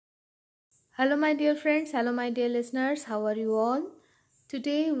Hello, my dear friends. Hello, my dear listeners. How are you all?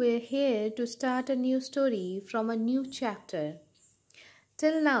 Today, we're here to start a new story from a new chapter.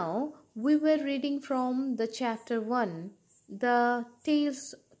 Till now, we were reading from the chapter 1, the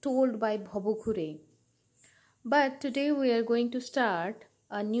tales told by Bhabukhure. But today, we are going to start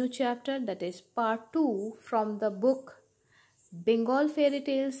a new chapter, that is part 2 from the book Bengal Fairy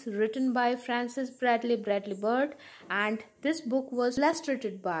Tales, written by Francis Bradley-Birt, and this book was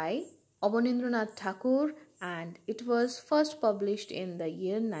illustrated by Abanindranath Thakur, and it was first published in the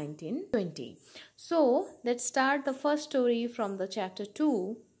year 1920. So let's start the first story from the chapter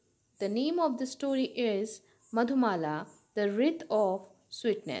 2. The name of the story is Madhumala, the Wreath of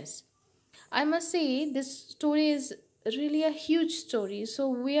Sweetness. I must say this story is really a huge story, so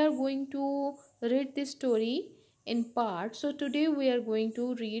we are going to read this story in parts. So today we are going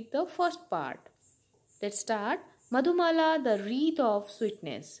to read the first part. Let's start. Madhumala, the Wreath of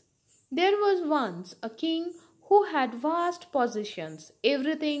Sweetness. There was once a king who had vast possessions.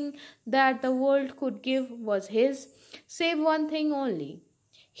 Everything that the world could give was his, save one thing only.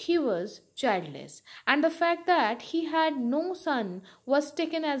 He was childless, and the fact that he had no son was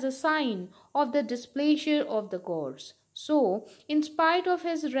taken as a sign of the displeasure of the gods. So, in spite of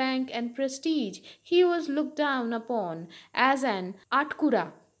his rank and prestige, he was looked down upon as an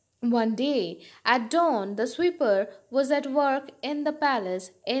Atkura. One day, at dawn, the sweeper was at work in the palace,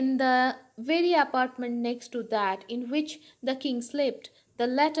 in the very apartment next to that in which the king slept. The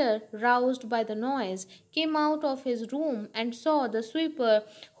latter, roused by the noise, came out of his room and saw the sweeper,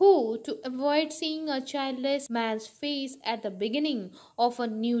 who, to avoid seeing a childless man's face at the beginning of a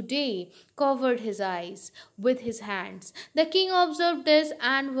new day, covered his eyes with his hands. The king observed this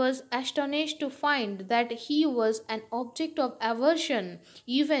and was astonished to find that he was an object of aversion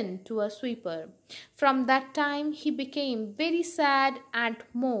even to a sweeper. From that time he became very sad and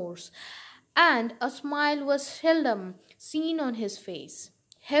morose, and a smile was seldom seen on his face.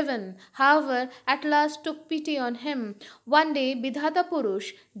 Heaven, however, at last took pity on him. One day, Bidhata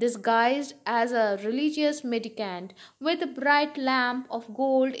Purush, disguised as a religious mendicant, with a bright lamp of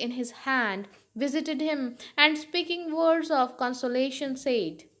gold in his hand, visited him, and speaking words of consolation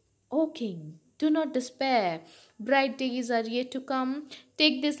said, "O king, do not despair. Bright days are yet to come.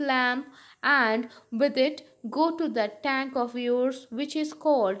 Take this lamp, and with it go to that tank of yours which is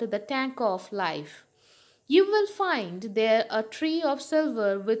called the tank of life. You will find there a tree of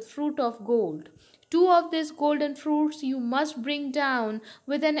silver with fruit of gold. Two of these golden fruits you must bring down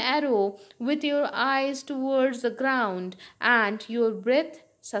with an arrow, with your eyes towards the ground and your breath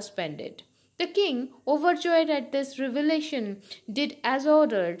suspended." The king, overjoyed at this revelation, did as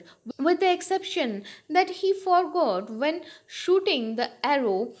ordered, with the exception that he forgot, when shooting the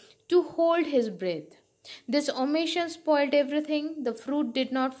arrow, to hold his breath. This omission spoiled everything. The fruit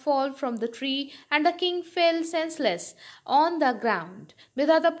did not fall from the tree, and the king fell senseless on the ground.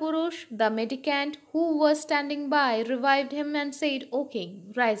 Vidhata Purush, the mendicant, who was standing by, revived him and said, "O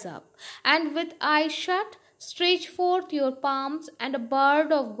king, rise up, and with eyes shut, stretch forth your palms, and a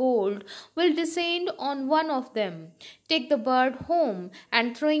bird of gold will descend on one of them. Take the bird home,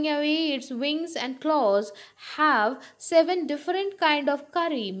 and throwing away its wings and claws, have 7 different kind of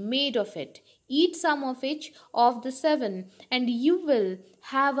curry made of it. Eat some of each of the 7, and you will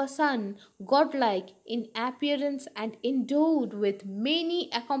have a son, godlike in appearance and endowed with many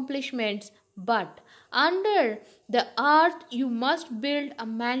accomplishments. But under the earth you must build a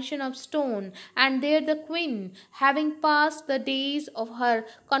mansion of stone, and there the queen, having passed the days of her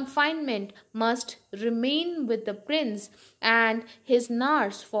confinement, must remain with the prince and his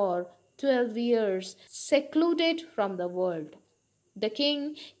nurse for 12 years, secluded from the world." The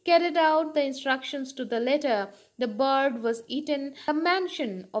king carried out the instructions to the letter. The bird was eaten, the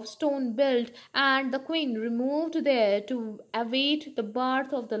mansion of stone built, and the queen removed there to await the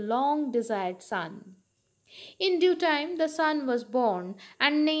birth of the long-desired son. In due time the son was born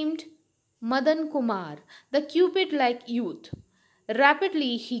and named Madan Kumar, the Cupid-like youth.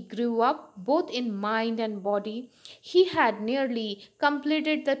 Rapidly he grew up, both in mind and body. He had nearly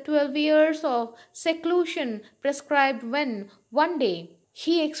completed the 12 years of seclusion prescribed when, one day,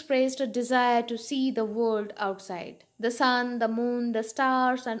 he expressed a desire to see the world outside. The sun, the moon, the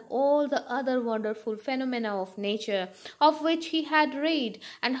stars, and all the other wonderful phenomena of nature, of which he had read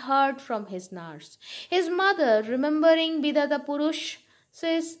and heard from his nurse. His mother, remembering Bidhata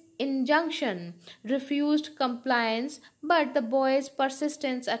Purush's injunction, refused compliance, but the boy's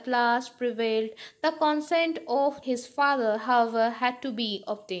persistence at last prevailed. The consent of his father, however, had to be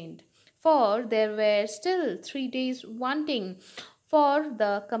obtained, for there were still 3 days wanting for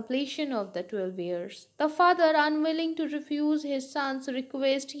the completion of the 12 years. The father, unwilling to refuse his son's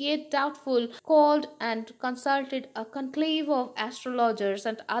request, yet doubtful, called and consulted a conclave of astrologers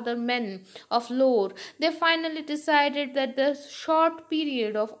and other men of lore. They finally decided that the short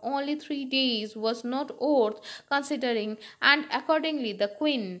period of only 3 days was not worth considering, and accordingly the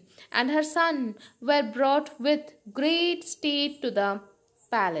queen and her son were brought with great state to the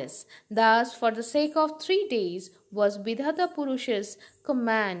palace. Thus, for the sake of 3 days, was Bidhata Purusha's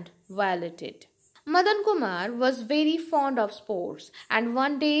command violated. Madan Kumar was very fond of sports, and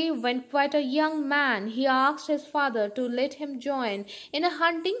one day, when quite a young man, he asked his father to let him join in a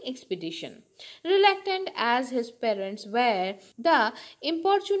hunting expedition. Reluctant as his parents were, the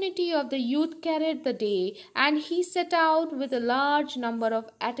importunity of the youth carried the day, and he set out with a large number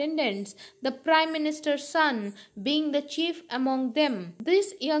of attendants, the Prime Minister's son being the chief among them.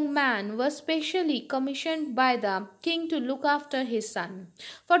 This young man was specially commissioned by the king to look after his son.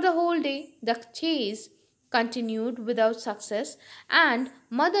 For the whole day, the chase continued without success, and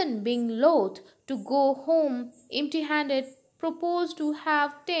Madan, being loath to go home empty-handed, proposed to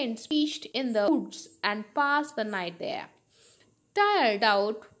have tents pitched in the woods and pass the night there. Tired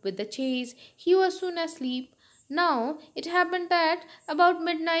out with the chase, he was soon asleep. Now it happened that about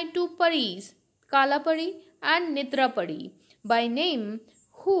midnight two Paris, Kalapari and Nidrapari, by name,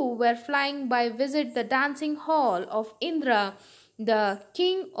 who were flying by, visit the dancing hall of Indra, the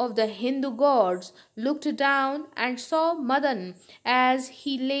king of the Hindu gods, looked down and saw Madan as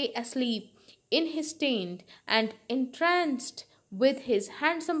he lay asleep in his tent, and entranced with his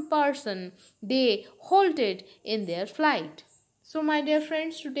handsome person, they halted in their flight. So, my dear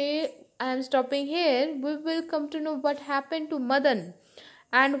friends, today I am stopping here. We will come to know what happened to Madan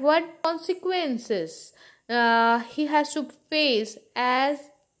and what consequences he has to face, as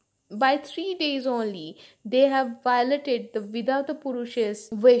by 3 days only they have violated the Vidata Purusha's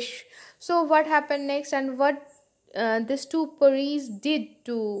wish. So what happened next, and what these two Paris did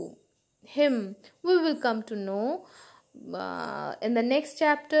to him, we will come to know in the next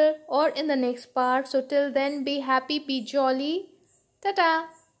chapter or in the next part. So till then, be happy, be jolly. Tata.